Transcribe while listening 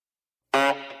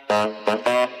Welcome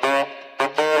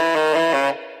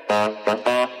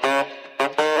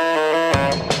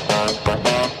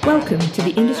to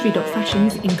the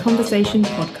Industry.Fashion's In Conversation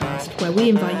podcast, where we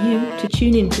invite you to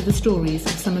tune in to the stories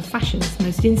of some of fashion's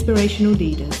most inspirational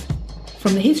leaders.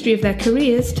 From the history of their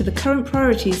careers to the current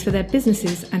priorities for their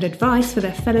businesses and advice for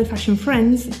their fellow fashion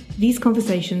friends, these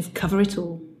conversations cover it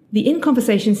all. The In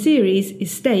Conversation series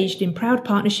is staged in proud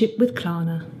partnership with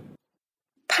Klarna.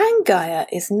 Pangaia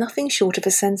is nothing short of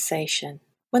a sensation.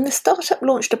 When the startup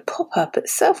launched a pop-up at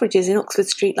Selfridges in Oxford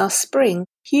Street last spring,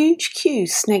 huge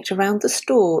queues snaked around the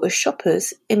store as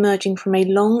shoppers, emerging from a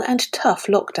long and tough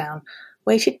lockdown,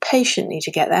 waited patiently to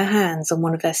get their hands on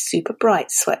one of their super bright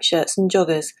sweatshirts and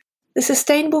joggers. The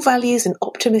sustainable values and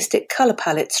optimistic colour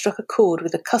palette struck a chord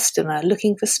with a customer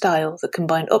looking for style that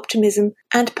combined optimism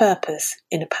and purpose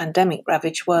in a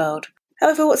pandemic-ravaged world.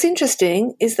 However, what's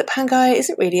interesting is that Pangaia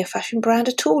isn't really a fashion brand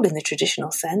at all in the traditional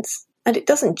sense, and it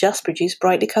doesn't just produce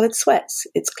brightly coloured sweats.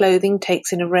 Its clothing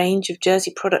takes in a range of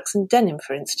jersey products and denim,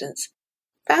 for instance.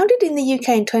 Founded in the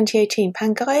UK in 2018,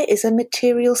 Pangaia is a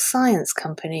materials science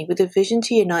company with a vision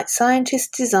to unite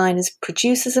scientists, designers,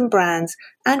 producers and brands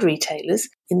and retailers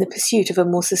in the pursuit of a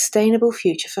more sustainable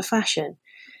future for fashion.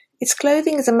 Its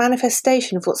clothing is a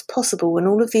manifestation of what's possible when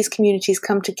all of these communities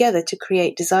come together to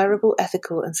create desirable,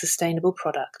 ethical and sustainable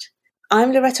product.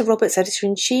 I'm Loretta Roberts,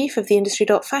 Editor-in-Chief of the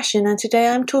Industry.Fashion, and today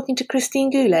I'm talking to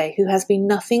Christine Goulet, who has been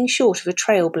nothing short of a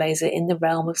trailblazer in the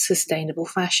realm of sustainable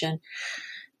fashion.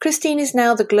 Christine is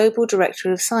now the Global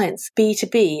Director of Science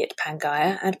B2B at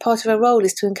Pangaia, and part of her role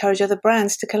is to encourage other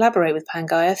brands to collaborate with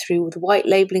Pangaia through the white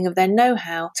labelling of their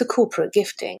know-how to corporate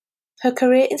gifting. Her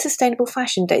career in sustainable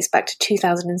fashion dates back to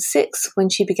 2006, when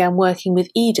she began working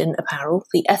with Eden Apparel,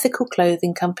 the ethical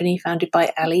clothing company founded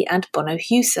by Ali and Bono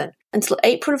Hewson. Until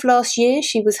April of last year,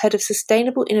 she was head of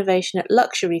sustainable innovation at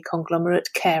luxury conglomerate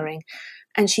Kering,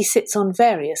 and she sits on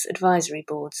various advisory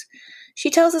boards. She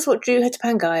tells us what drew her to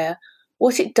Pangaia,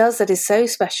 what it does that is so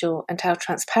special, and how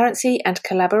transparency and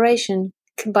collaboration,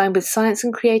 combined with science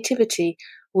and creativity,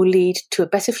 will lead to a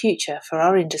better future for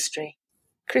our industry.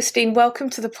 Christine, welcome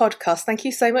to the podcast. Thank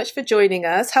you so much for joining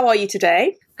us. How are you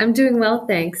today? I'm doing well,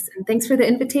 thanks. And thanks for the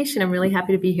invitation. I'm really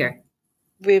happy to be here.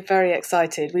 We're very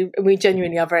excited. We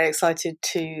genuinely are very excited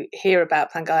to hear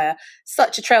about Pangaia.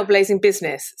 Such a trailblazing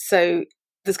business. So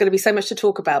there's going to be so much to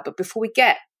talk about. But before we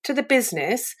get to the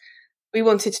business, we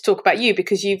wanted to talk about you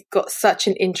because you've got such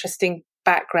an interesting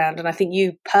background. And I think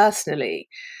you personally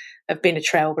have been a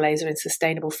trailblazer in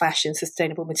sustainable fashion,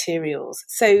 sustainable materials.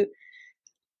 So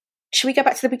should we go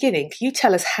back to the beginning? Can you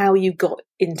tell us how you got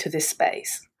into this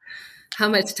space? How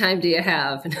much time do you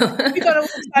have? You've got all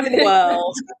the time in the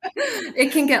world.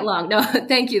 It can get long. No,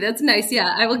 thank you. That's nice.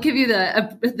 Yeah, I will give you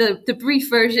the brief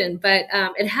version, but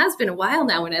it has been a while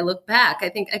now when I look back. I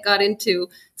think I got into,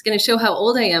 it's going to show how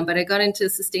old I am, but I got into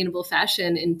sustainable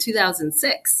fashion in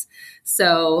 2006.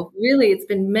 So really, it's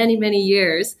been many, many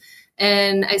years.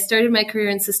 And I started my career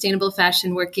in sustainable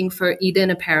fashion working for Eden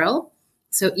Apparel.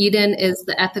 So Eden is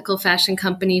the ethical fashion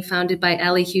company founded by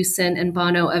Ali Hewson and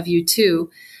Bono of U2.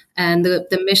 And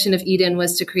the mission of Eden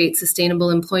was to create sustainable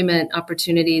employment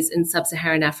opportunities in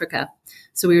sub-Saharan Africa.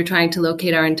 So we were trying to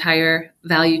locate our entire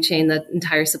value chain, the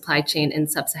entire supply chain in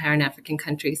sub-Saharan African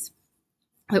countries.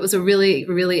 It was a really,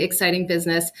 really exciting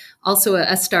business, also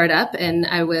a startup. And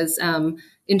I was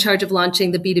in charge of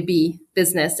launching the B2B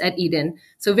business at Eden.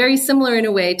 So very similar in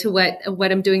a way to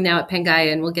what I'm doing now at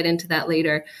Pangaia, and we'll get into that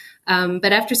later.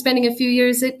 But after spending a few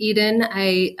years at Eden,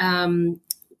 I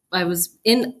was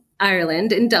in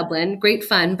Ireland, in Dublin, great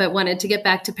fun, but wanted to get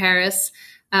back to Paris.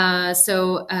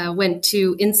 So went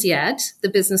to INSEAD, the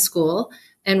business school,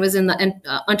 and was in the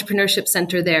entrepreneurship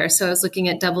center there. So I was looking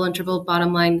at double interval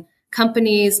bottom line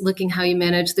companies, looking how you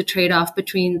manage the trade-off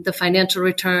between the financial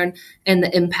return and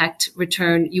the impact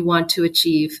return you want to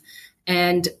achieve.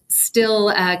 And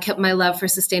still kept my love for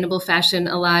sustainable fashion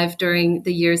alive during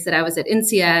the years that I was at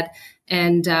INSEAD,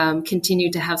 and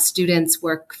continued to have students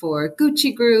work for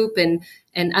Gucci Group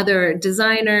and other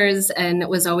designers, and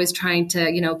was always trying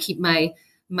to, keep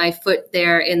my foot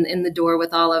there in the door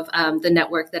with all of the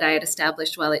network that I had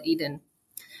established while at Eden.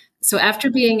 So after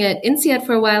being at INSEAD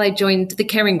for a while, I joined the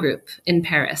Kering Group in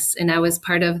Paris, and I was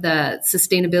part of the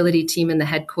sustainability team in the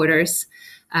headquarters,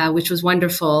 which was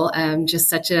wonderful. Just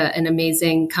such an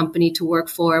amazing company to work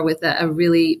for with a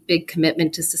really big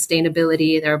commitment to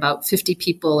sustainability. There are about 50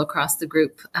 people across the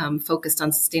group focused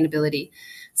on sustainability.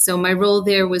 So my role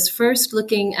there was first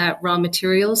looking at raw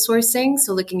material sourcing,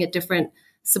 so looking at different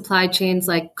supply chains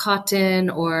like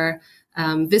cotton or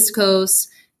viscose,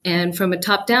 And from a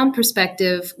top-down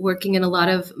perspective, working in a lot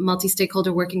of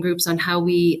multi-stakeholder working groups on how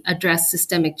we address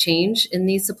systemic change in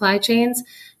these supply chains.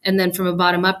 And then from a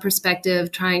bottom-up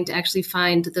perspective, trying to actually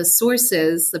find the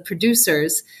sources, the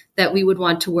producers that we would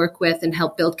want to work with and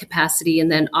help build capacity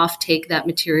and then off-take that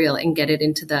material and get it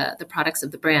into the products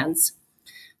of the brands.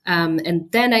 And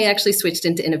then I actually switched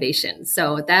into innovation.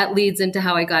 So that leads into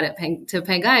how I got to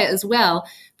Pangaia as well,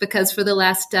 because for the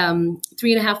last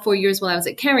 3.5, 4 years while I was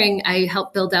at Kering, I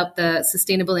helped build out the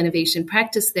sustainable innovation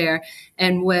practice there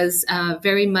and was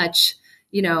very much,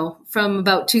 from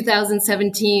about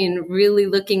 2017, really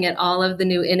looking at all of the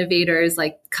new innovators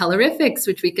like Colorifics,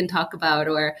 which we can talk about,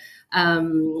 or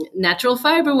natural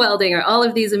fiber welding, or all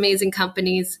of these amazing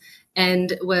companies,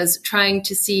 and was trying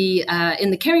to see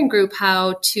in the Kering Group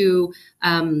how to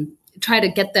try to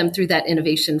get them through that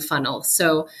innovation funnel.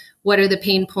 So what are the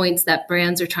pain points that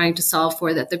brands are trying to solve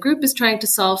for, that the group is trying to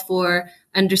solve for,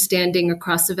 understanding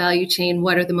across the value chain,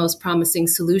 what are the most promising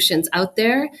solutions out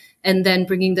there, and then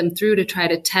bringing them through to try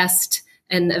to test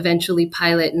and eventually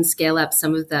pilot and scale up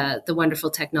some of the wonderful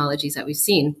technologies that we've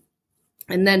seen.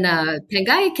 And then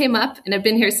Pangaia came up, and I've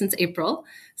been here since April.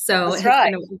 So it's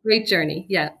been a great journey.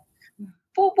 Yeah.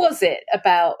 What was it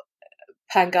about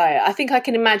Pangaia? I think I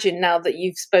can imagine now that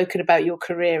you've spoken about your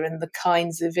career and the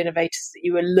kinds of innovators that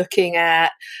you were looking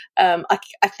at. I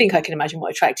think I can imagine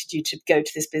what attracted you to go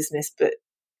to this business, but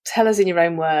tell us in your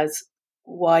own words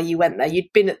why you went there.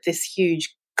 You'd been at this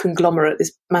huge conglomerate,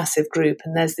 this massive group,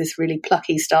 and there's this really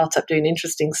plucky startup doing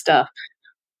interesting stuff.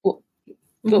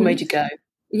 What made you go?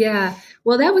 Yeah,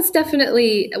 well, that was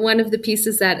definitely one of the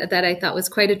pieces that I thought was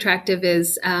quite attractive,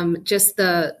 is just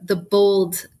the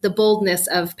boldness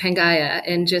of Pangaia,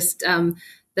 and just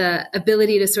the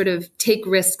ability to sort of take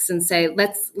risks and say,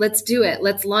 let's do it,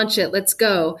 let's launch it, let's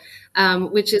go,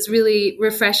 which is really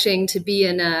refreshing to be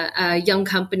in a young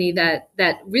company that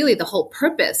really the whole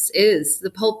purpose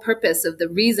of the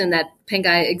reason that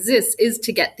Pangaia exists is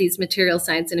to get these material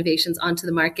science innovations onto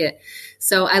the market.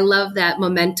 So I love that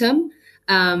momentum.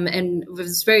 And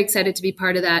was very excited to be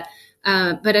part of that.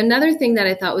 But another thing that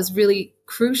I thought was really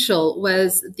crucial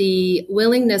was the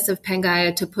willingness of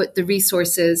Pangaia to put the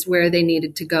resources where they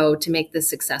needed to go to make this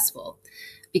successful.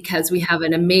 Because we have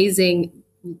an amazing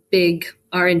big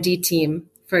R&D team,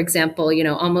 for example,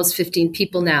 almost 15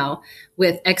 people now,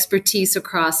 with expertise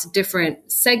across different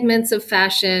segments of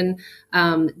fashion,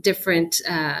 different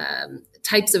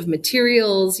types of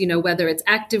materials, whether it's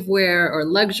activewear or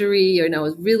luxury,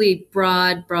 really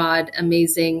broad,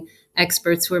 amazing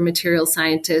experts who are material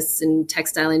scientists and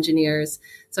textile engineers.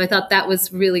 So I thought that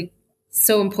was really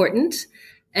so important.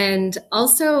 And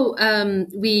also,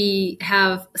 we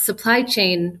have supply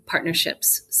chain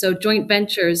partnerships, so joint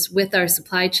ventures with our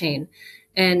supply chain.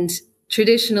 And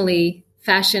traditionally,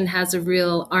 fashion has a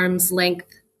real arm's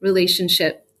length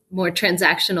relationship, more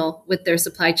transactional, with their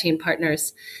supply chain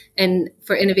partners. And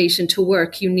for innovation to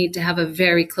work, you need to have a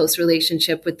very close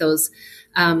relationship with those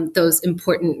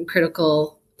important and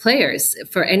critical players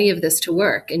for any of this to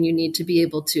work. And you need to be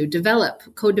able to develop,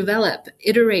 co-develop,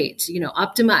 iterate,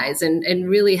 optimize, and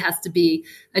really has to be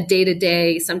a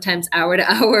day-to-day, sometimes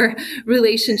hour-to-hour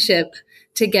relationship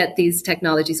to get these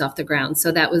technologies off the ground.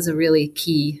 So that was a really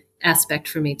key aspect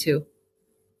for me too.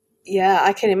 Yeah,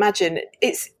 I can imagine.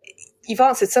 You've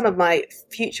answered some of my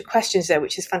future questions there,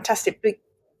 which is fantastic.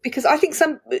 Because I think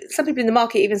some people in the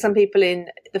market, even some people in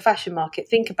the fashion market,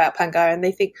 think about Pangaia and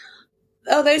they think,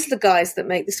 oh, those are the guys that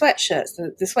make the sweatshirts,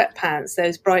 the sweatpants,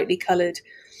 those brightly coloured,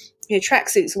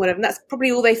 tracksuits and whatever. And that's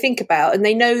probably all they think about. And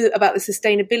they know about the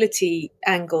sustainability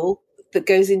angle that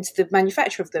goes into the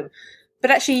manufacture of them. But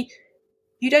actually,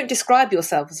 you don't describe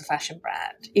yourself as a fashion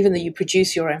brand, even though you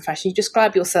produce your own fashion. You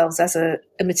describe yourselves as a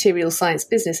material science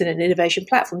business and an innovation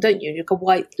platform, don't you? You're like a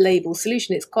white label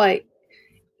solution. It's quite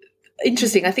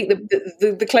interesting. I think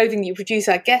the clothing you produce,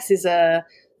 I guess, is a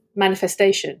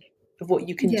manifestation of what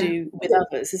you can do with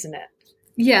others, isn't it?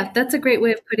 Yeah, that's a great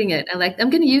way of putting it. I'm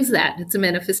going to use that. It's a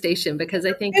manifestation, because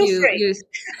I think you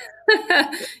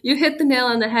hit the nail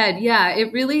on the head. Yeah,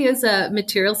 it really is a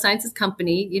material sciences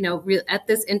company, at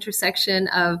this intersection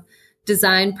of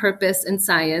design, purpose, and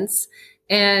science.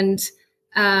 And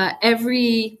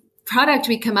every product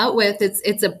we come out with,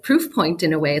 it's a proof point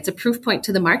in a way. It's a proof point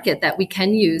to the market that we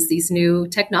can use these new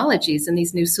technologies and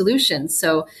these new solutions.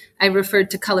 So I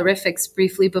referred to Colorifics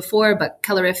briefly before, but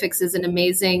Colorifics is an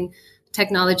amazing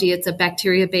technology. It's a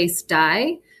bacteria-based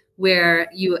dye where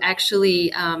you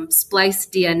actually splice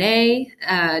DNA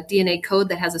code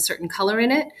that has a certain color in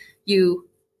it. You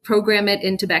program it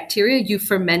into bacteria, you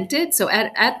ferment it. So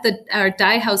at our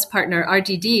dye house partner,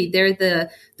 RDD, they're the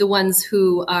ones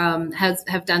who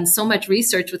have done so much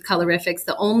research with colorifics.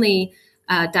 The only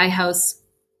dye house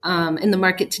in the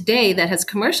market today that has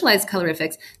commercialized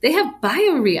colorifics, they have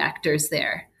bioreactors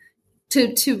there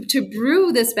to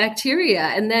brew this bacteria,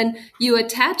 and then you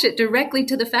attach it directly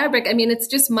to the fabric. I mean, it's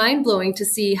just mind blowing to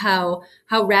see how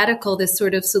radical this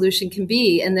sort of solution can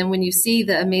be. And then when you see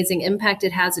the amazing impact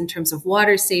it has in terms of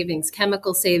water savings,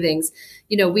 chemical savings,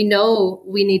 we know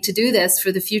we need to do this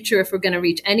for the future if we're going to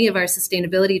reach any of our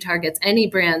sustainability targets. Any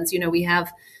brands, we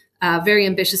have very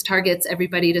ambitious targets,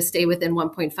 everybody to stay within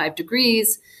 1.5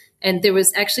 degrees. And there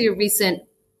was actually a recent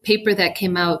paper that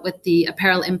came out with the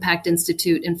Apparel Impact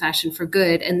Institute in Fashion for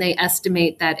Good, and they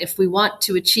estimate that if we want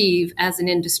to achieve as an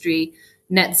industry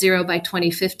net zero by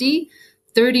 2050,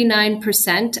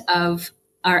 39% of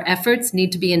our efforts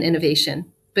need to be in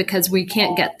innovation, because we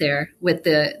can't get there with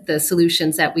the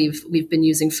solutions that we've been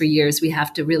using for years. We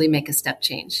have to really make a step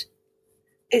change.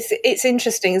 It's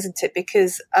interesting, isn't it?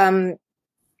 Because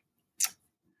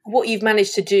what you've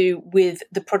managed to do with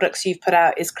the products you've put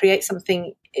out is create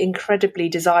something incredibly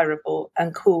desirable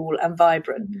and cool and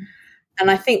vibrant. Mm-hmm. And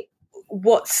I think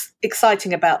what's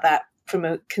exciting about that from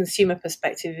a consumer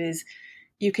perspective is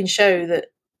you can show that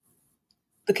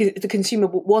the consumer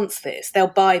wants this, they'll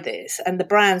buy this, and the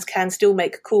brands can still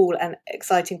make a cool and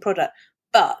exciting product,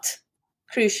 but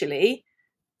crucially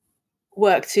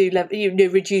work to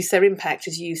reduce their impact,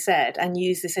 as you said, and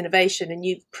use this innovation. And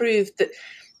you've proved that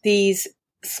these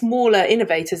smaller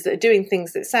innovators that are doing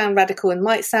things that sound radical and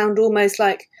might sound almost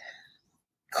like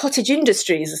cottage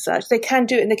industries as such, they can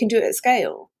do it, and they can do it at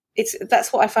scale.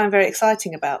 That's what I find very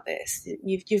exciting about this.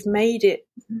 You've made it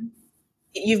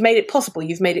possible.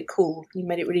 You've made it cool. You've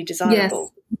made it really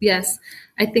desirable. Yes.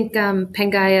 I think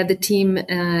Pangaia, the team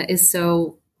is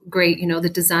so great. The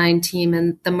design team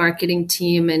and the marketing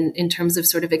team, and in terms of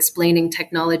sort of explaining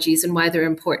technologies and why they're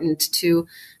important to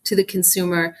the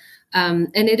consumer. And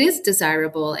it is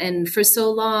desirable. And for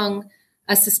so long,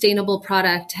 a sustainable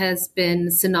product has been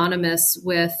synonymous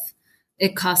with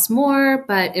it costs more,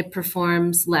 but it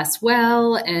performs less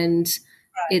well, and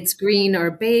it's green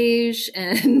or beige,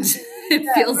 and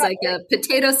it feels like a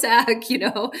potato sack,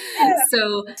 Yeah.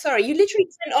 So sorry, you literally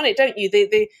print on it, don't you?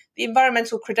 The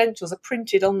environmental credentials are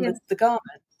printed on the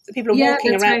garment. So people are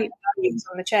walking around with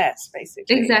on the chest,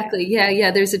 basically. Exactly.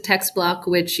 Yeah. There's a text block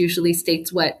which usually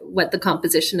states what the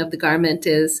composition of the garment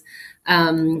is,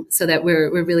 so that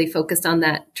we're really focused on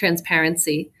that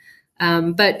transparency.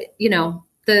 But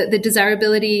the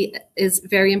desirability is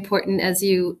very important, as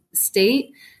you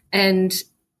state, and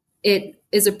it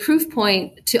is a proof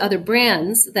point to other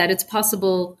brands that it's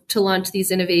possible to launch these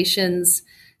innovations,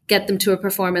 get them to a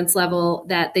performance level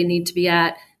that they need to be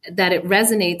at, that it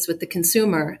resonates with the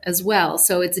consumer as well.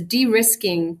 So it's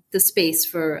de-risking the space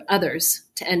for others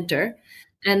to enter.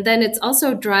 And then it's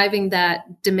also driving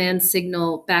that demand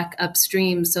signal back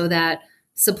upstream so that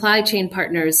supply chain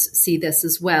partners see this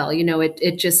as well.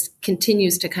 It just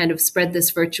continues to kind of spread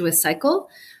this virtuous cycle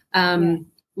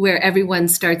where everyone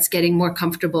starts getting more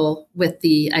comfortable with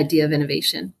the idea of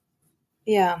innovation.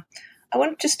 Yeah. I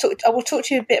will talk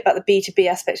to you a bit about the B2B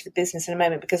aspect of the business in a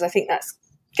moment, because I think that's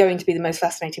going to be the most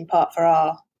fascinating part for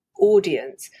our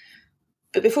audience.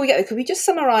 But before we get there, could we just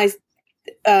summarize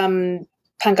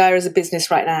Pangaia as a business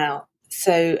right now?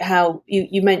 So how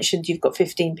you mentioned you've got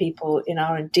 15 people in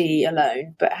R&D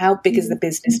alone, but how big is the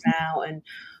business now, and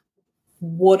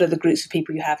what are the groups of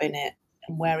people you have in it,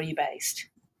 and where are you based?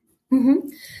 Mm-hmm.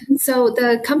 So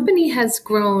the company has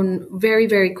grown very,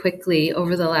 very quickly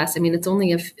over the last, it's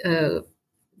only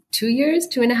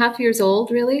 2.5 years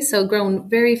old, really. So grown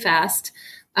very fast.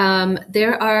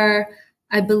 There are,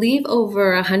 I believe,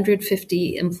 over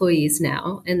 150 employees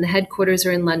now, and the headquarters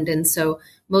are in London. So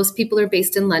most people are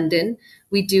based in London.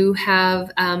 We do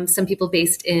have some people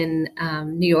based in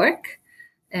New York,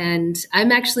 and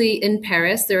I'm actually in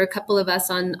Paris. There are a couple of us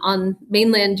on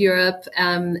mainland Europe,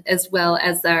 as well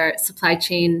as our supply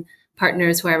chain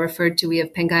partners who I referred to. We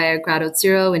have Pangaia Grado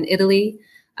Zero in Italy.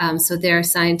 So they're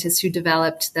scientists who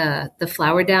developed the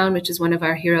flower down, which is one of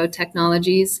our hero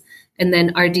technologies. And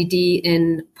then RDD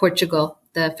in Portugal,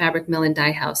 the fabric mill and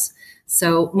dye house.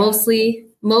 So mostly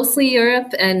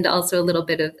Europe, and also a little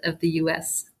bit of the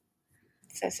US.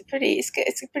 So it's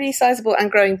a pretty sizable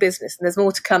and growing business, and there's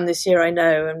more to come this year, I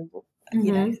know. And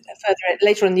further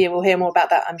later on in the year, we'll hear more about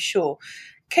that, I'm sure.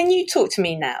 Can you talk to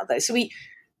me now, though? So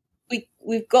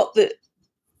we've got the.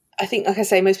 I think, like I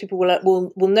say, most people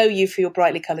will know you for your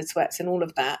brightly coloured sweats and all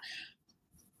of that.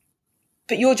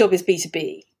 But your job is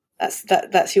B2B.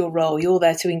 That's your role. You're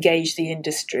there to engage the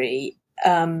industry.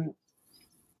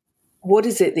 what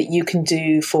is it that you can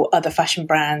do for other fashion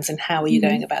brands, and how are you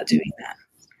going about doing that?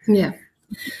 Yeah.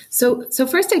 So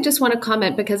first, I just want to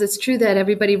comment, because it's true that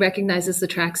everybody recognizes the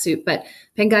tracksuit, but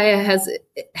Pangaia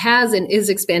has and is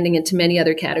expanding into many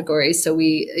other categories. So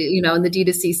we, on the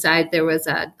D2C side, there was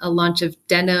a launch of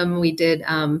denim. We did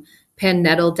pan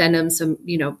nettle denim, so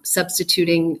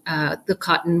substituting the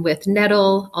cotton with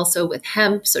nettle, also with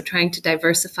hemp. So trying to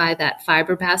diversify that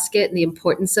fiber basket and the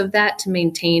importance of that to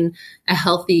maintain a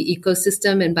healthy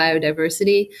ecosystem and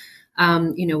biodiversity.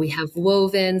 We have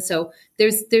woven. So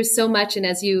there's so much. And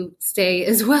as you say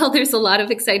as well, there's a lot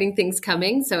of exciting things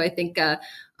coming. So I think,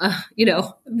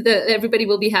 everybody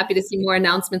will be happy to see more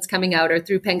announcements coming out. Or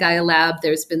through Pangaia Lab,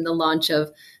 there's been the launch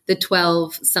of the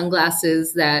 12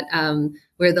 sunglasses that,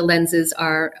 where the lenses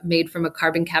are made from a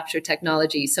carbon capture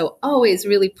technology. So always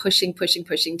really pushing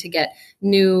to get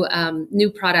new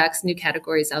products, new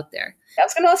categories out there. I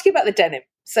was going to ask you about the denim.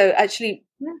 So actually,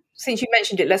 since you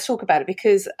mentioned it, let's talk about it,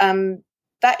 because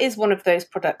that is one of those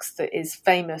products that is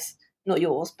famous, not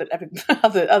yours, but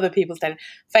other people's denim,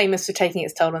 famous for taking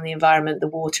its toll on the environment, the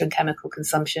water and chemical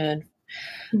consumption,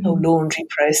 or laundry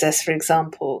process, for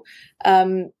example.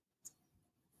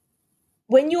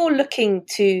 When you're looking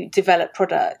to develop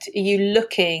product, are you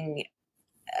looking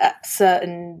at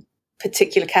certain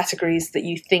particular categories that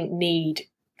you think need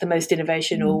the most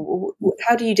innovation, or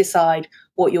how do you decide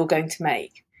what you're going to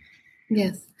make?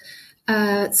 Yes.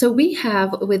 So we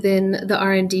have within the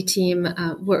R&D team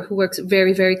who works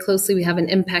very, very closely, we have an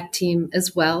impact team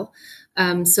as well.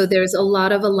 So there's a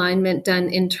lot of alignment done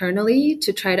internally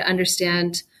to try to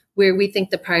understand where we think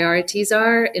the priorities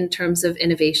are in terms of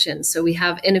innovation. So we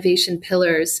have innovation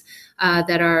pillars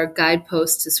that are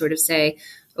guideposts to sort of say,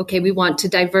 okay, we want to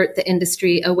divert the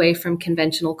industry away from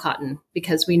conventional cotton,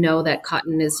 because we know that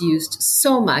cotton is used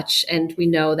so much. And we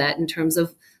know that in terms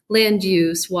of land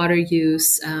use, water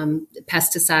use,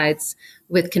 pesticides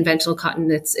with conventional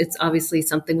cotton, it's obviously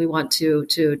something we want to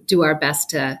do our best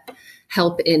to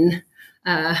help in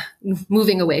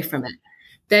moving away from it.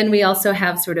 Then we also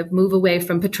have sort of move away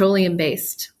from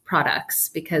petroleum-based products,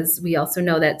 because we also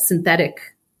know that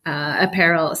synthetic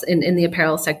apparel, in the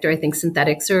apparel sector, I think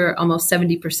synthetics are almost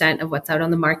 70% of what's out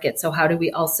on the market. So how do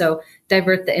we also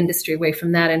divert the industry away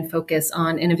from that and focus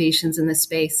on innovations in this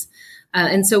space?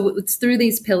 And so it's through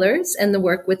these pillars and the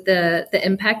work with the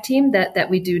impact team that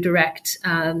we do direct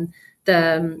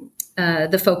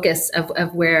the focus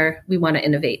of where we want to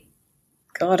innovate.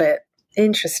 Got it.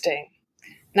 Interesting.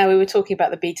 Now, we were talking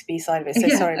about the B2B side of it, so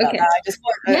sorry about that. I just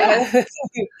want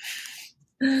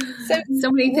so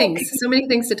many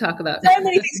things to talk about. So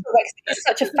many things to talk about. It's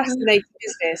such a fascinating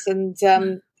business,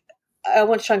 and I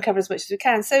want to try and cover as much as we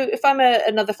can. So if I'm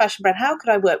another fashion brand, how could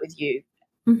I work with you?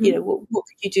 What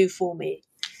could you do for me?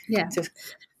 Yeah.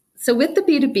 So with the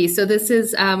B2B, so this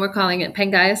is, we're calling it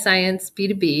Pangaia Science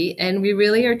B2B, and we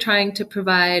really are trying to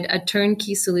provide a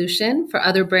turnkey solution for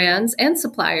other brands and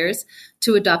suppliers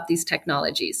to adopt these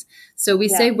technologies. So we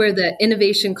say we're the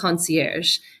innovation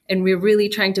concierge, and we're really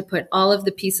trying to put all of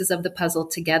the pieces of the puzzle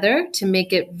together to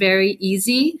make it very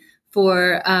easy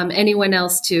for anyone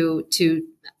else to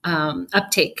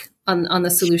uptake on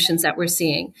the solutions that we're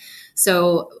seeing.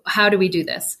 So how do we do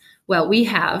this? Well, we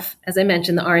have, as I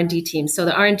mentioned, the R&D team. So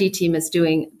the R&D team is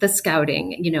doing the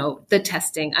scouting, the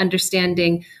testing,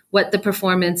 understanding what the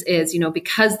performance is,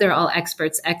 because they're all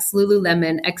experts,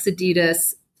 ex-Lululemon,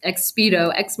 ex-Adidas,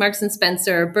 ex-Speedo, ex-Marks &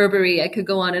 Spencer, Burberry, I could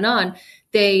go on and on.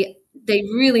 They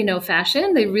really know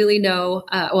fashion. They really know,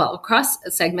 across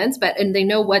segments, and they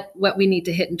know what we need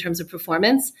to hit in terms of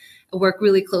performance. I work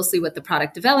really closely with the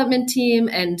product development team,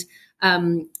 and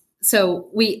so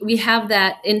we have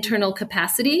that internal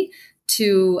capacity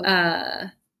to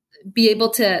be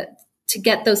able to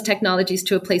get those technologies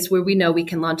to a place where we know we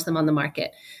can launch them on the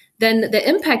market. Then the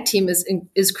impact team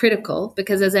is critical,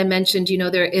 because, as I mentioned,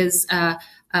 there is a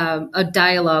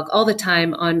dialogue all the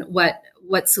time on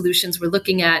what solutions we're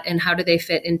looking at and how do they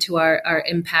fit into our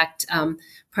impact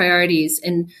priorities.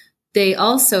 And they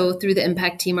also, through the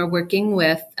impact team, are working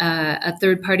with a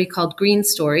third party called Green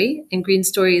Story. And Green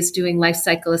Story is doing life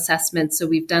cycle assessments. So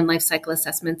we've done life cycle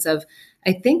assessments of,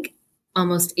 I think,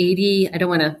 almost 80, I don't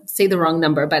want to say the wrong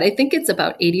number, but I think it's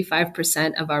about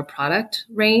 85% of our product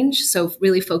range. So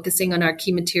really focusing on our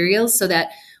key materials so that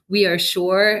we are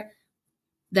sure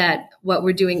that what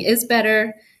we're doing is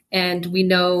better. And we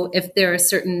know if there are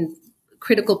certain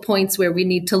critical points where we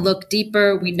need to look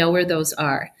deeper, we know where those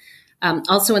are.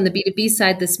 Also on the B2B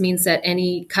side, this means that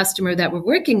any customer that we're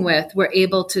working with, we're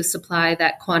able to supply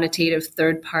that quantitative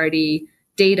third-party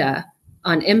data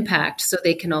on impact so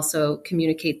they can also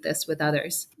communicate this with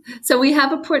others. So we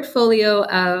have a portfolio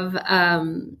of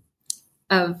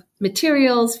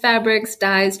materials, fabrics,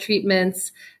 dyes,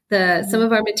 treatments. Some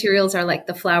of our materials are like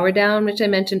the flower down, which I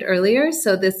mentioned earlier.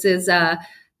 So this is a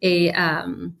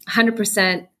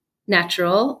 100%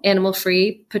 natural,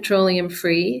 animal-free,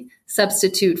 petroleum-free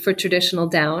substitute for traditional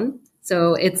down.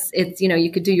 So it's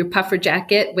you could do your puffer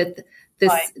jacket with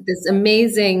this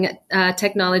amazing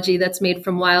technology that's made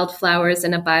from wildflowers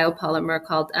and a biopolymer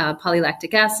called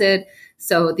polylactic acid.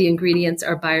 So the ingredients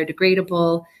are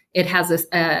biodegradable. It has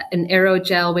an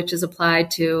aerogel, which is applied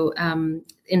to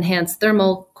enhance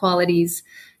thermal qualities.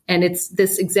 And it's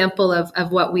this example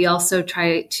of what we also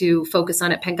try to focus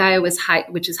on at Pangaia,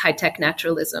 which is high-tech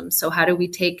naturalism. So how do we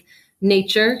take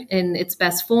nature in its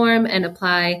best form and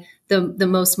apply the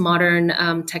most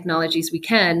modern technologies we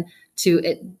can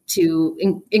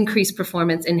to increase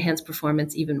performance, enhance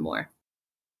performance even more.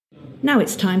 Now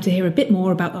it's time to hear a bit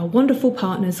more about our wonderful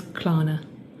partners, Klarna.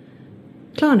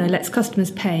 Klarna lets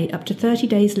customers pay up to 30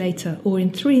 days later or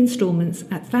in 3 installments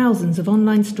at thousands of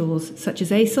online stores such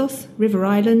as ASOS, River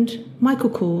Island, Michael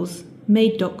Kors,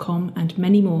 Made.com and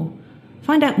many more.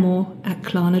 Find out more at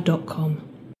Klarna.com.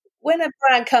 When a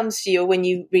brand comes to you, or when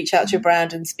you reach out to your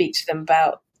brand and speak to them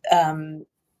about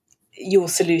your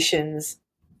solutions,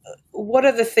 what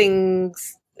are the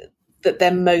things that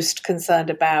they're most concerned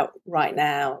about right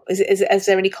now? Is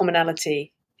there any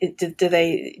commonality? Do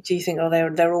you think,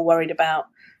 they're all worried about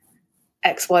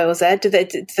X, Y, or Z? Do they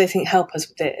think, help us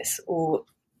with this, or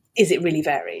is it really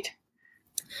varied?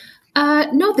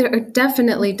 No, there are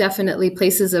definitely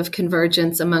places of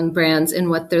convergence among brands in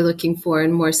what they're looking for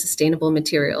in more sustainable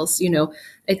materials.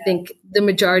 I think the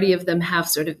majority of them have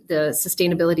sort of the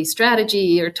sustainability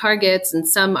strategy or targets, and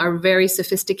some are very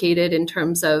sophisticated in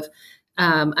terms of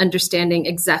understanding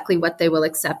exactly what they will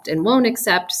accept and won't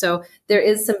accept. So there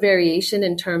is some variation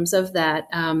in terms of that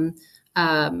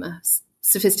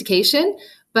sophistication.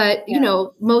 But,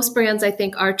 most brands, I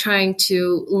think, are trying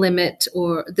to limit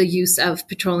the use of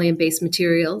petroleum-based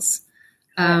materials.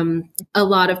 A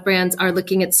lot of brands are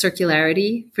looking at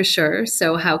circularity for sure.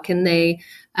 So how can they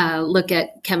look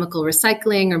at chemical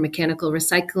recycling or mechanical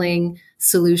recycling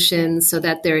solutions so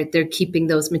that they're keeping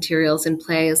those materials in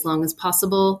play as long as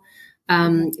possible?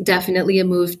 Definitely a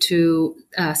move to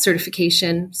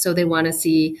certification. So they want to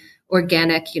see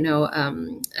organic,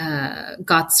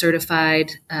 GOTS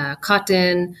certified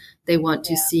cotton. They want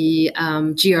to see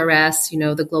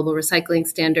GRS, the global recycling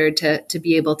standard, to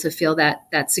be able to feel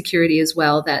that security as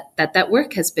well, that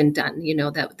work has been done,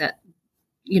 the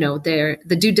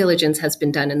due diligence has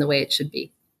been done in the way it should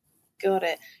be. Got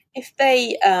it. If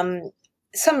they,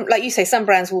 like you say, some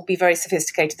brands will be very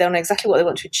sophisticated. They'll know exactly what they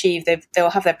want to achieve. They'll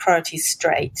have their priorities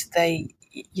straight.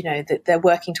 That they're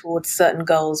working towards certain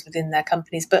goals within their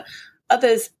companies, but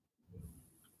others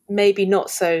maybe not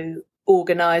so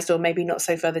organized or maybe not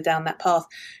so further down that path.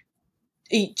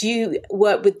 Do you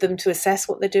work with them to assess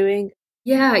what they're doing?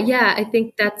 Yeah. I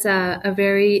think that's a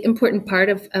very important part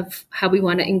of how we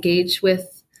want to engage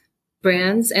with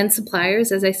brands and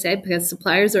suppliers, as I said, because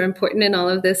suppliers are important in all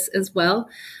of this as well.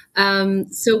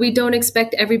 So we don't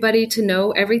expect everybody to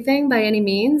know everything by any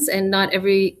means, and not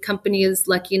every company is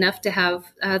lucky enough to have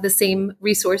the same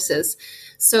resources.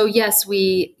 So yes,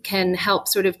 we can help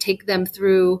sort of take them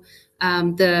through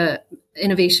the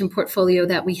innovation portfolio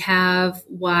that we have,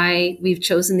 why we've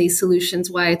chosen these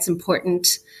solutions, why it's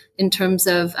important in terms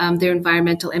of their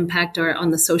environmental impact or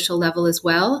on the social level as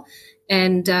well,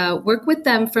 and work with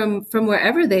them from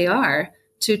wherever they are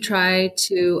to try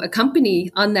to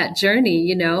accompany on that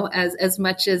journey, as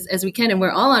much as we can. And we're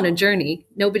all on a journey.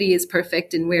 Nobody is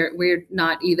perfect, and we're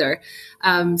not either.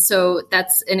 So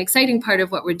that's an exciting part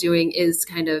of what we're doing, is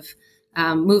kind of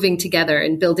moving together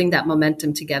and building that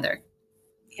momentum together.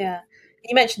 Yeah.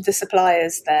 You mentioned the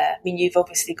suppliers there. I mean, you've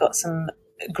obviously got some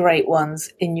great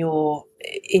ones in your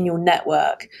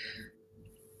network.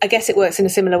 I guess it works in a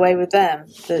similar way with them,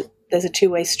 that there's a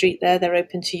two-way street there. They're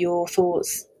open to your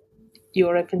thoughts,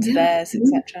 you're open to theirs,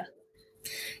 etc.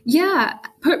 Yeah.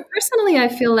 Personally, I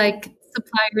feel like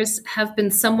suppliers have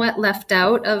been somewhat left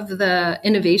out of the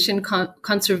innovation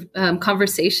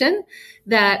conversation,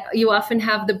 that you often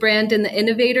have the brand and the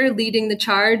innovator leading the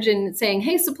charge and saying,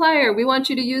 hey, supplier, we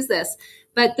want you to use this.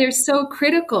 But they're so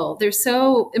critical. They're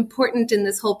so important in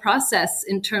this whole process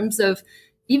in terms of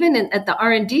even at the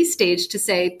R&D stage, to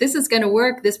say, this is going to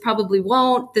work, this probably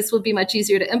won't, this will be much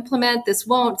easier to implement, this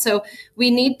won't. So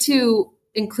we need to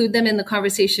include them in the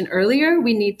conversation earlier.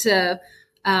 We need to,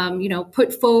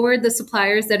 put forward the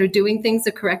suppliers that are doing things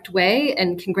the correct way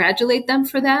and congratulate them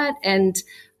for that. And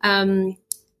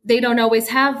they don't always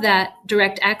have that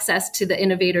direct access to the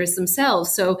innovators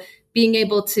themselves. So being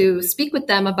able to speak with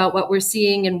them about what we're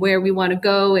seeing and where we want to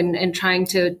go, and trying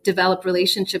to develop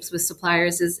relationships with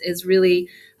suppliers is really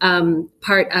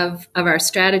part of our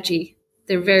strategy.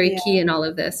 They're very key in all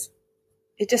of this.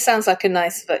 It just sounds like a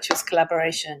nice virtuous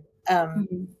collaboration.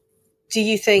 Do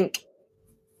you think,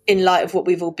 in light of what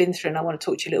we've all been through, and I want to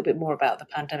talk to you a little bit more about the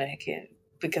pandemic here,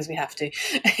 because we have to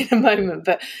in a moment,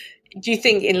 but do you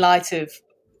think, in light of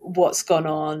what's gone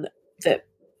on, that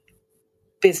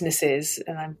businesses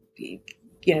and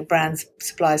brands,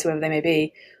 suppliers, whoever they may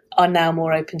be, are now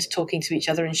more open to talking to each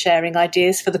other and sharing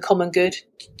ideas for the common good?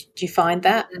 Do you find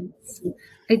that?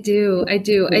 I do. I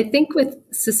think with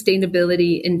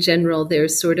sustainability in general,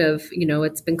 there's sort of,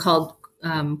 it's been called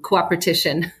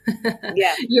cooperation.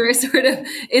 Yeah. You're sort of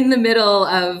in the middle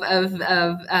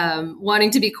of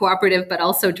wanting to be cooperative, but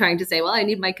also trying to say, well, I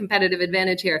need my competitive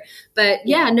advantage here. But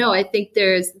I think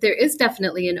there is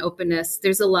definitely an openness.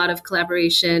 There's a lot of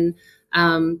collaboration.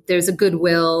 There's a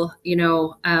goodwill.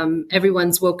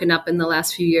 Everyone's woken up in the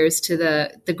last few years to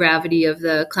the gravity of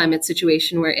the climate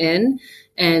situation we're in.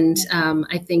 And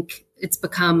I think it's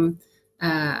become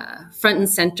front and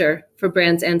center for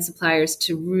brands and suppliers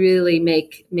to really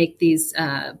make these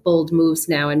bold moves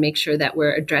now and make sure that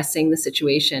we're addressing the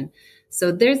situation.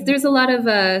 So there's a lot of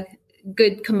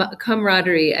good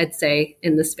camaraderie, I'd say,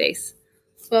 in the space.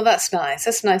 Well, that's nice.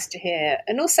 That's nice to hear.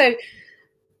 And also,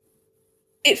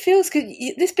 it feels good.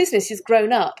 This business has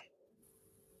grown up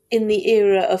in the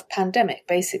era of pandemic,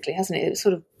 basically, hasn't it? It was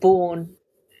sort of born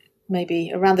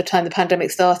maybe around the time the pandemic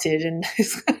started. And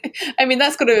I mean,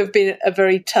 that's got to have been a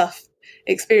very tough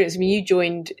experience. I mean, you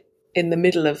joined in the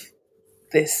middle of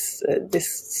this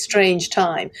strange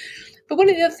time. But one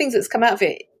of the other things that's come out of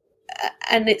it,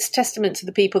 and it's testament to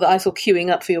the people that I saw queuing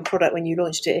up for your product when you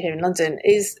launched it here in London,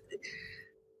 is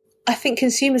I think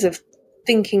consumers are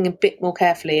thinking a bit more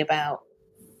carefully about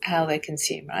how they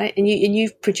consume, right? And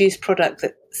you've produced product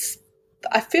that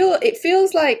it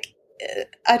feels like,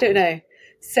 I don't know,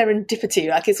 serendipity,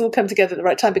 like it's all come together at the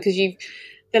right time, because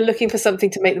they're looking for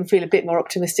something to make them feel a bit more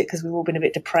optimistic, because we've all been a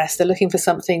bit depressed. They're looking for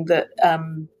something that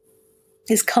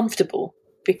is comfortable,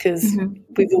 because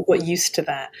we've all got used to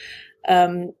that.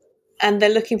 And they're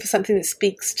looking for something that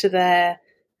speaks to their,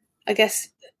 I guess,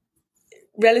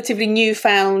 relatively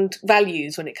newfound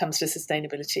values when it comes to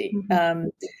sustainability.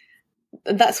 And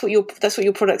that's what your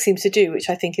product seems to do, which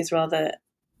I think is rather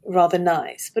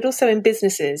nice. But also in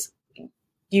businesses,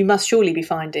 you must surely be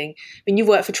finding, I mean, you've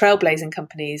worked for trailblazing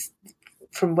companies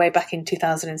from way back in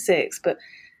 2006, but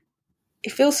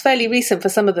it feels fairly recent for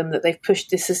some of them that they've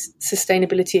pushed this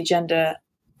sustainability agenda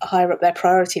higher up their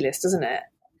priority list, doesn't it?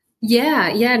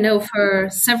 Yeah. No, for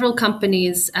several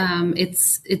companies,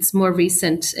 it's more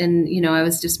recent. And, I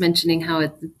was just mentioning how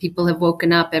people have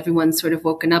woken up. Everyone's sort of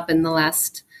woken up in the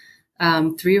last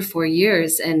 3 or 4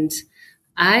 years. And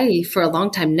I, for a long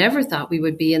time, never thought we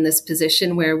would be in this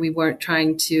position where we weren't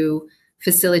trying to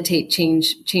facilitate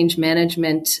change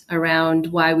management around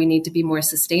why we need to be more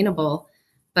sustainable.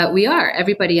 But we are.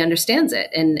 Everybody understands it.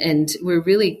 And we're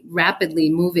really rapidly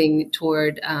moving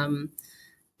toward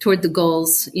the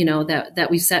goals, that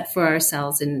we set for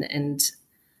ourselves. And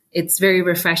it's very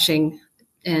refreshing.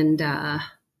 And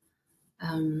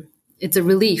it's a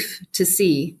relief to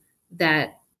see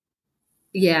that,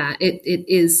 it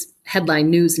is headline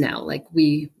news now. Like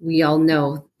we all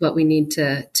know what we need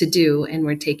to do, and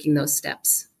we're taking those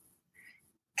steps.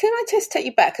 Can I just take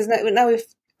you back? Because now we've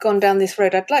gone down this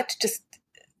road, I'd like to just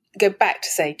go back to,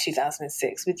 say,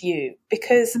 2006 with you,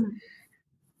 because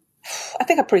I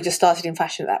think I probably just started in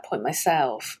fashion at that point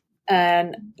myself.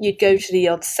 And you'd go to the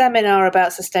odd seminar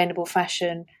about sustainable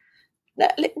fashion.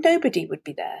 Nobody would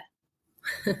be there.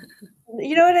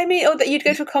 You know what I mean? Or that you'd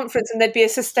go to a conference and there'd be a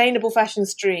sustainable fashion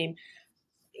stream.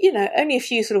 Only a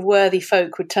few sort of worthy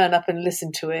folk would turn up and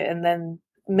listen to it, and then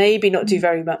maybe not do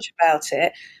very much about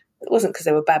it. It wasn't because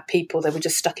they were bad people. They were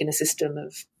just stuck in a system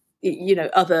of,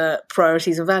 other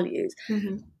priorities and values.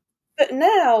 But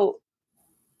now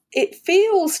it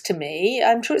feels to me,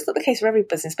 I'm sure it's not the case for every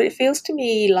business, but it feels to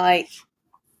me like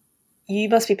you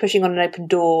must be pushing on an open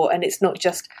door, and it's not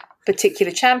just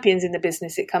particular champions in the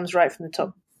business. It comes right from the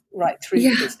top, right through the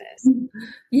business.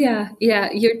 Yeah.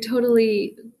 You're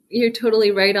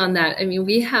totally right on that. I mean,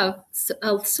 we have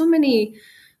so many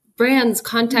brands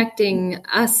contacting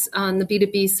us on the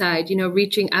B2B side,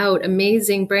 reaching out,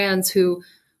 amazing brands who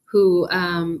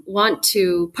want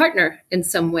to partner in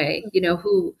some way,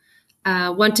 who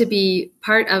want to be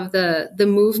part of the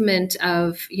movement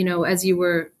of, as you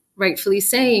were rightfully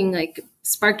saying, like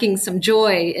sparking some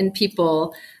joy in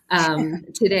people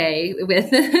today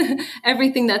with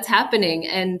everything that's happening.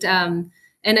 And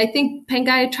And I think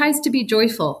Pangaia tries to be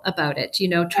joyful about it,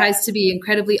 tries to be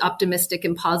incredibly optimistic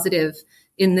and positive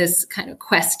in this kind of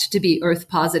quest to be earth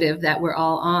positive that we're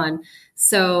all on.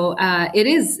 So it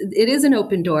is an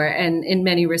open door, and in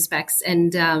many respects,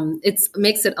 and it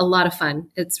makes it a lot of fun.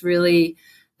 It's really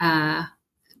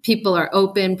people are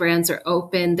open, brands are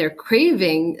open. They're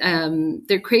craving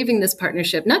this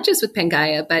partnership, not just with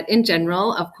Pangaia, but in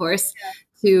general, of course,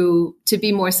 to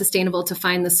be more sustainable, to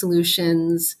find the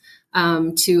solutions,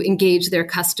 to engage their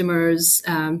customers,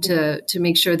 to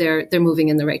make sure they're moving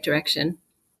in the right direction.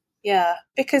 Yeah,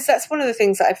 because that's one of the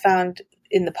things that I found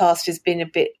in the past has been a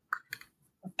bit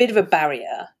of a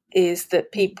barrier, is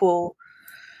that people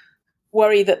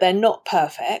worry that they're not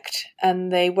perfect,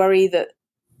 and they worry that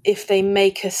if they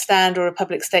make a stand or a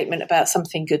public statement about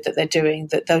something good that they're doing,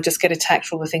 that they'll just get attacked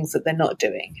for all the things that they're not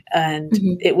doing, and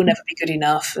it will never be good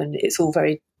enough, and it's all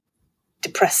very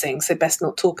depressing, so best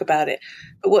not talk about it.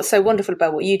 But what's so wonderful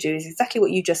about what you do is exactly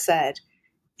what you just said,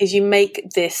 is you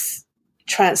make this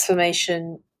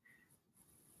transformation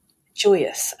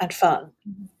joyous and fun.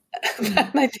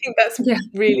 And I think that's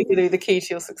really going to be the key to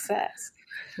your success.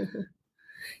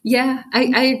 Yeah,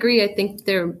 I agree. I think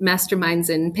there are masterminds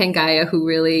in Pangaia who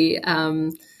really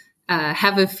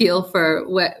have a feel for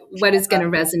what is going to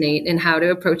resonate and how to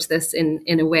approach this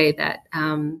in a way that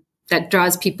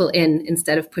draws people in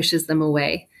instead of pushes them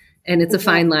away. And it's a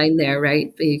fine line there,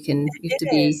 right? But you have to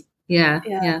be,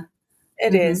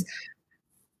 It is.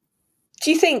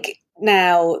 Do you think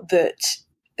now that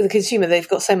the consumer, they've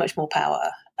got so much more power,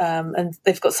 and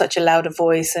they've got such a louder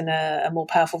voice and a more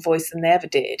powerful voice than they ever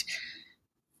did?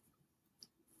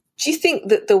 Do you think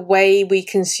that the way we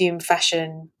consume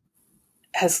fashion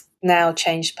has now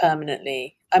changed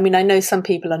permanently? I mean, I know some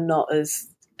people are not as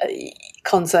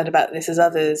concerned about this as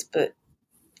others, but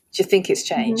do you think it's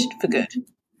changed for good?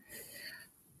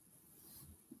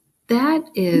 That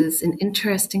is an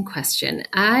interesting question.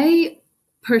 I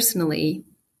personally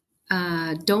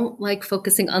don't like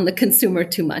focusing on the consumer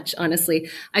too much, honestly.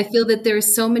 I feel that there are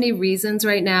so many reasons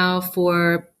right now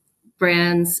for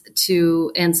brands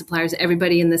and suppliers,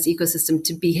 everybody in this ecosystem,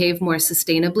 to behave more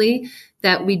sustainably,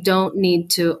 that we don't need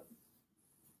to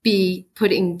be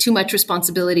putting too much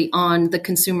responsibility on the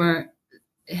consumer,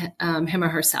 him or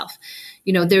herself.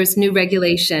 There's new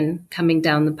regulation coming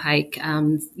down the pike.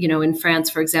 In France,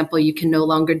 for example, you can no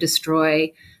longer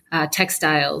destroy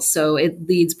textiles. So it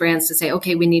leads brands to say,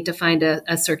 okay, we need to find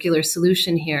a circular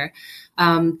solution here.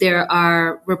 There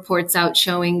are reports out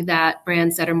showing that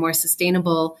brands that are more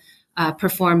sustainable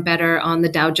perform better on the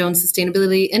Dow Jones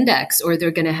Sustainability Index, or they're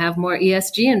going to have more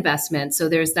ESG investment. So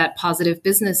there's that positive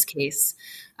business case.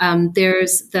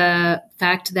 There's the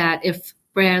fact that if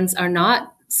brands are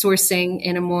not sourcing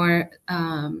in a more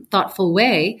thoughtful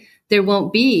way, there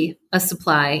won't be a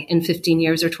supply in 15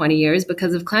 years or 20 years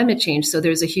because of climate change. So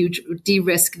there's a huge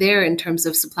de-risk there in terms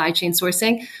of supply chain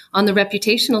sourcing. On the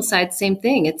reputational side, same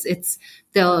thing. There's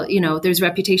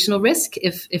reputational risk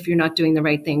if you're not doing the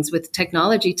right things. With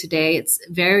technology today, it's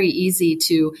very easy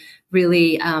to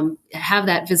really have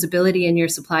that visibility in your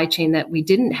supply chain that we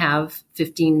didn't have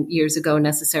 15 years ago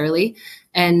necessarily.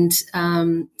 And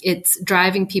it's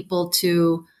driving people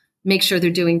to make sure they're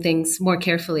doing things more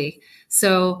carefully.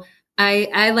 So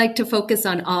I like to focus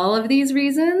on all of these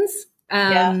reasons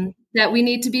that we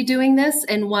need to be doing this,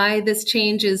 and why this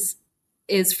change is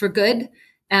for good,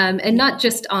 and not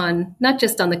just on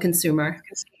the consumer.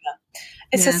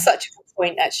 It's such a good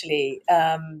point, actually.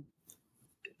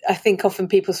 I think often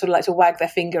people sort of like to wag their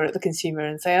finger at the consumer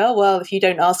and say, "Oh, well, if you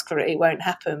don't ask for it, it won't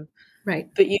happen." Right.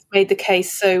 But you've made the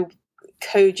case so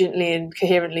cogently and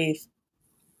coherently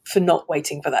for not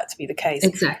waiting for that to be the case.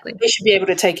 Exactly. They should be able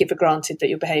to take it for granted that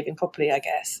you're behaving properly, I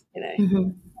guess,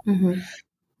 And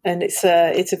it's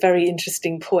a very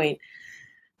interesting point.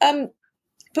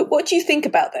 But what do you think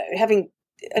about, though,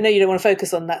 I know you don't want to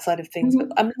focus on that side of things, but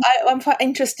I'm quite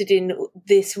interested in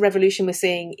this revolution we're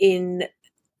seeing in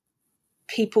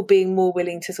people being more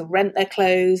willing to sort of rent their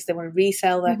clothes. They want to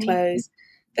resell their clothes.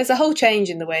 There's a whole change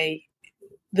in the way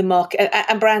the market,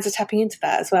 and brands are tapping into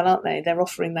that as well, aren't they? They're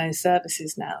offering those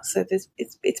services now. So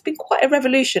it's been quite a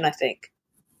revolution, I think.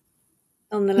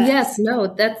 Nonetheless. Yes, no,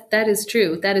 that is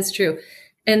true. That is true.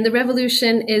 And the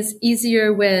revolution is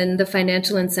easier when the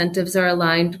financial incentives are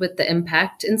aligned with the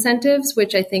impact incentives,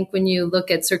 which I think when you look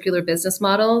at circular business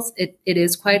models, it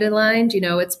is quite aligned.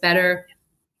 It's better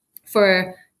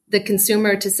for the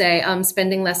consumer to say, I'm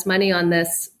spending less money on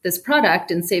this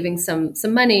product and saving some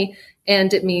money.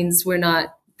 And it means we're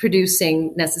not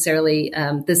producing necessarily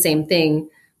the same thing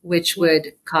which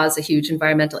would cause a huge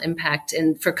environmental impact.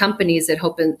 And for companies, it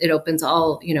opens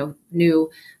all, new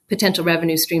potential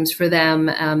revenue streams for them,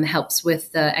 helps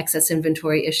with the excess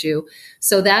inventory issue.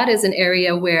 So that is an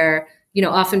area where,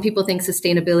 often people think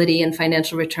sustainability and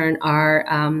financial return are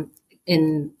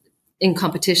in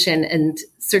competition, and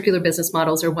circular business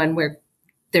models are one where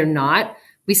they're not.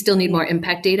 We still need more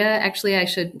impact data, actually, I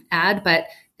should add, but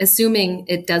assuming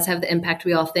it does have the impact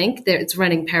we all think, that it's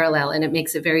running parallel, and it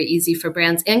makes it very easy for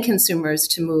brands and consumers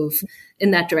to move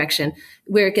in that direction.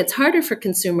 Where it gets harder for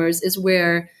consumers is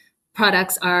where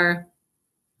products are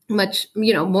much,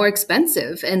 more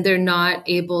expensive, and they're not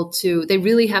able to, they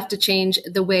really have to change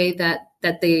the way that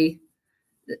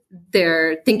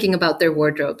they're thinking about their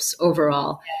wardrobes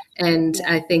overall. And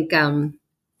I think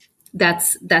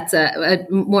that's a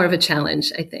more of a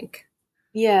challenge, I think.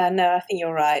 Yeah, no, I think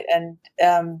you're right. And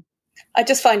I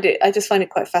just find it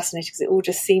quite fascinating because it all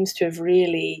just seems to have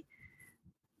really,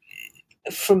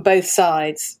 from both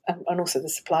sides and also the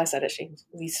supply side, actually,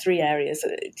 these three areas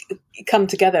come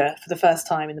together for the first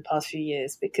time in the past few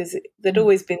years, because they'd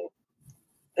always been,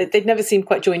 they'd never seemed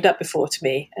quite joined up before to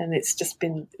me. And it's just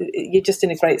been, you're just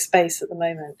in a great space at the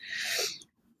moment.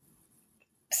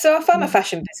 So if I'm a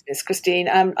fashion business, Christine,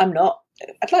 I'm not.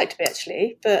 I'd like to be,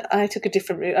 actually, but I took a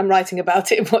different route. I'm writing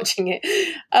about it and watching it.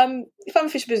 If I'm a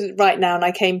fashion business right now and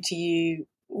I came to you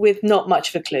with not much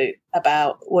of a clue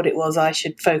about what it was I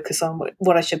should focus on,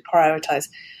 what I should prioritize,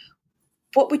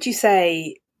 what would you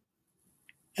say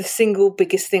the single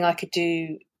biggest thing I could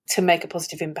do to make a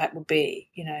positive impact would be?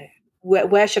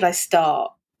 Where should I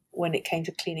start when it came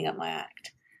to cleaning up my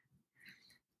act?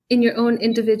 In your own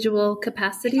individual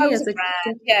capacity as a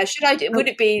brand? Yeah, should I do? Would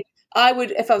it be? I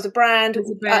would, if I was a brand. Let's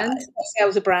say I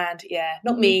was a brand. Yeah,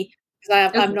 not me,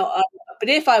 because I'm not. But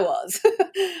if I was,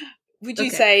 would you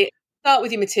say start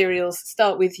with your materials,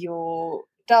 start with your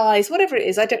dyes, whatever it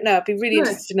is? I don't know. I'd be really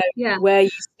interested to know where you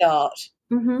start.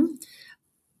 Mm-hmm.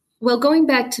 Well, going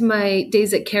back to my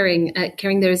days at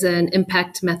Kering, there's an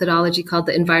impact methodology called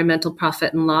the environmental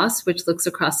profit and loss, which looks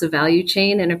across the value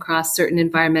chain and across certain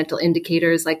environmental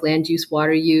indicators like land use,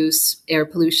 water use, air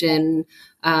pollution,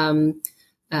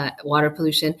 water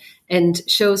pollution, and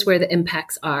shows where the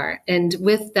impacts are. And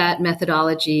with that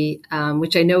methodology,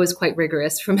 which I know is quite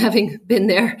rigorous from having been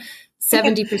there,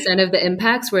 70% of the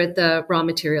impacts were at the raw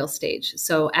material stage.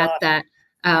 So at that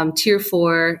tier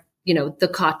 4, the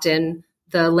cotton,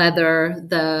 the leather,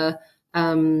 the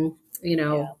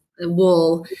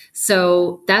wool.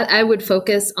 So that I would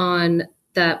focus on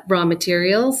the raw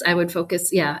materials. I would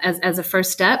focus, as a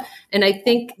first step. And I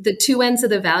think the two ends of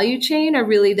the value chain are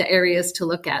really the areas to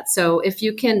look at. So if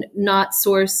you can not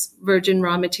source virgin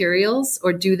raw materials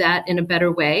or do that in a better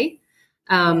way,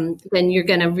 then you're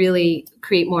going to really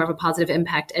create more of a positive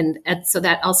impact. And so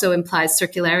that also implies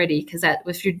circularity, because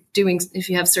if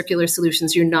you have circular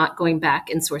solutions, you're not going back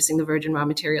and sourcing the virgin raw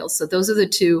materials. So those are the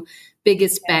two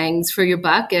biggest bangs for your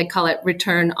buck. I call it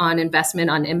return on investment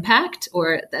on impact,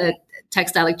 or the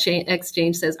Textile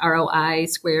Exchange says ROI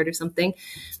squared or something.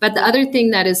 But the other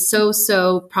thing that is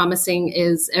so promising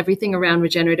is everything around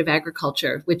regenerative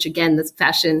agriculture, which again, the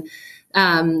fashion,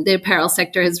 the apparel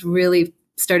sector has really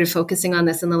started focusing on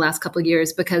this in the last couple of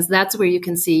years, because that's where you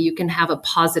can see you can have a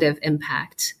positive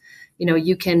impact.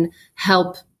 You can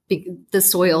help the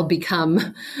soil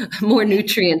become more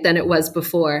nutrient than it was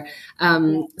before.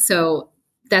 So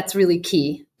that's really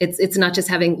key. It's not just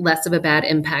having less of a bad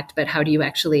impact, but how do you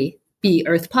actually be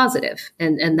earth positive?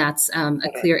 And that's a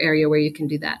clear area where you can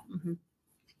do that. Mm-hmm.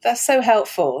 That's so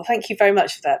helpful. Thank you very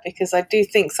much for that, because I do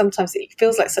think sometimes it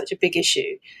feels like such a big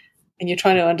issue and you're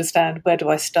trying to understand, where do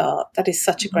I start? That is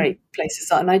such a great place to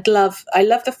start. And I love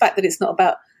the fact that it's not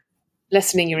about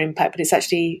lessening your impact, but it's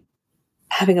actually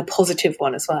having a positive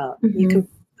one as well. Mm-hmm. You can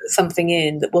put something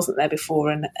in that wasn't there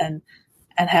before and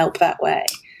help that way.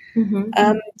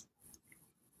 Mm-hmm.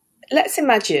 Let's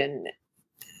imagine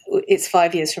it's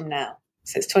 5 years from now.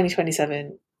 So it's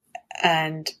 2027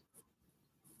 and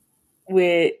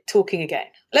we're talking again.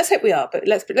 Let's hope we are, but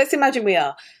let's imagine we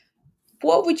are.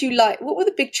 What would you like? What were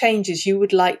the big changes you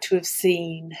would like to have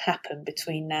seen happen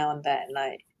between now and then?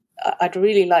 Like, I'd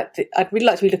really like to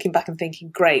be looking back and thinking,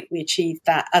 great, we achieved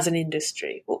that as an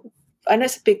industry. I know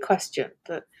it's a big question,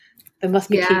 but there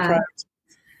must be key priorities.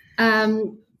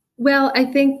 Well, I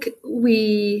think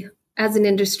we, as an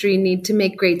industry, need to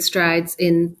make great strides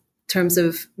in terms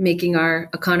of making our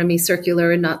economy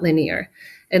circular and not linear.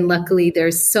 And luckily,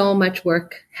 there's so much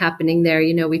work happening there.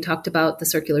 We talked about the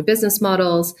circular business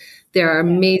models. There are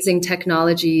amazing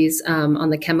technologies on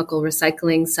the chemical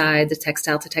recycling side, the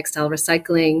textile to textile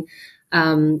recycling.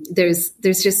 There's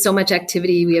just so much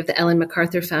activity. We have the Ellen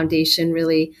MacArthur Foundation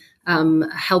really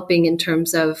helping in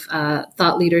terms of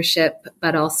thought leadership,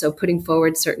 but also putting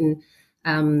forward certain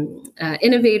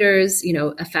innovators,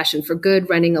 a Fashion for Good,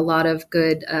 running a lot of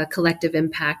good collective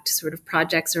impact sort of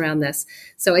projects around this.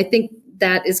 So I think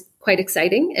that is quite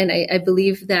exciting. And I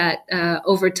believe that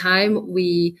over time,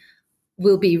 we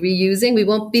will be reusing. We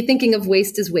won't be thinking of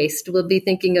waste as waste. We'll be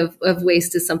thinking of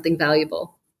waste as something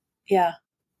valuable. Yeah.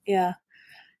 Yeah.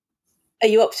 Are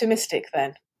you optimistic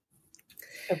then?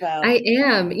 I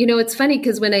am. It's funny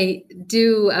because when I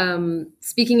do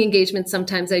speaking engagements,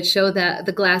 sometimes I'd show that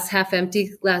the glass half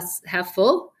empty, glass half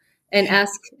full, and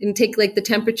ask and take like the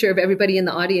temperature of everybody in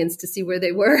the audience to see where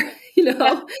they were,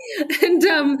 And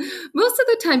most of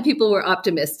the time people were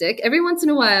optimistic. Every once in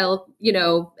a while,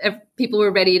 people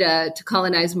were ready to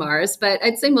colonize Mars, but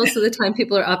I'd say most of the time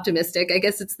people are optimistic. I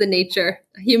guess it's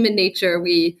human nature.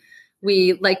 We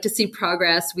like to see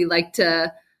progress. We like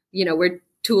to, we're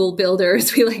tool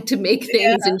builders. We like to make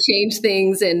things and change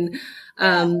things. And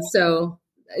so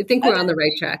I think we're on the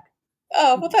right track.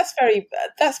 Oh, well,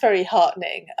 that's very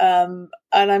heartening. And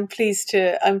I'm pleased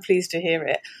to hear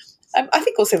it. I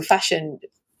think also fashion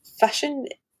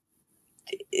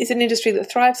is an industry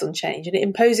that thrives on change, and it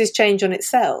imposes change on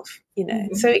itself,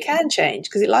 so it can change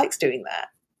because it likes doing that.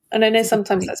 And I know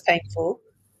sometimes that's painful,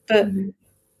 but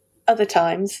other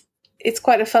times it's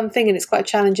quite a fun thing and it's quite a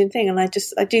challenging thing. And I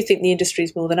do think the industry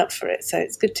is more than up for it. So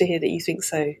it's good to hear that you think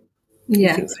so.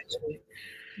 Yeah.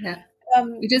 Yeah.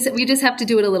 We just have to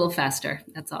do it a little faster.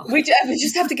 That's all. We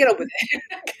just have to get on with it.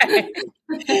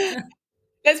 Okay.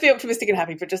 Let's be optimistic and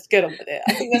happy, but just get on with it.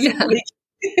 I think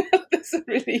that's a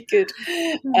really good.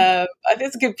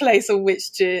 That's a good place on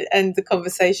which to end the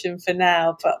conversation for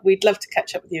now. But we'd love to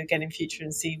catch up with you again in future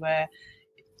and see where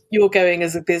you're going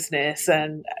as a business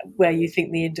and where you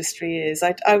think the industry is.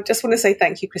 I just want to say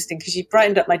thank you, Christine, because you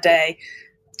brightened up my day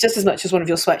just as much as one of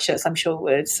your sweatshirts, I'm sure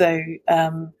would. So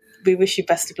we wish you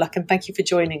best of luck and thank you for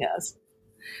joining us.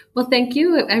 Well, thank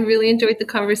you. I really enjoyed the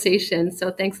conversation.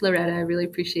 So thanks, Loretta. I really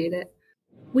appreciate it.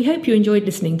 We hope you enjoyed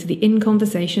listening to the In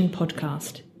Conversation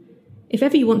podcast. If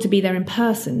ever you want to be there in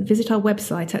person, visit our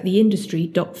website at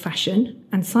theindustry.fashion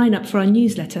and sign up for our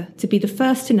newsletter to be the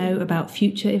first to know about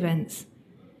future events.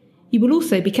 You will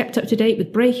also be kept up to date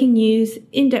with breaking news,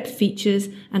 in-depth features,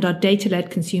 and our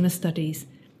data-led consumer studies.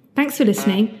 Thanks for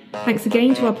listening. Thanks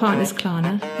again to our partners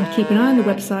Klarna, and keep an eye on the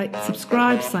website,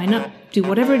 subscribe, sign up, do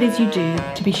whatever it is you do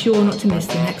to be sure not to miss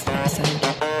the next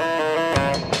episode.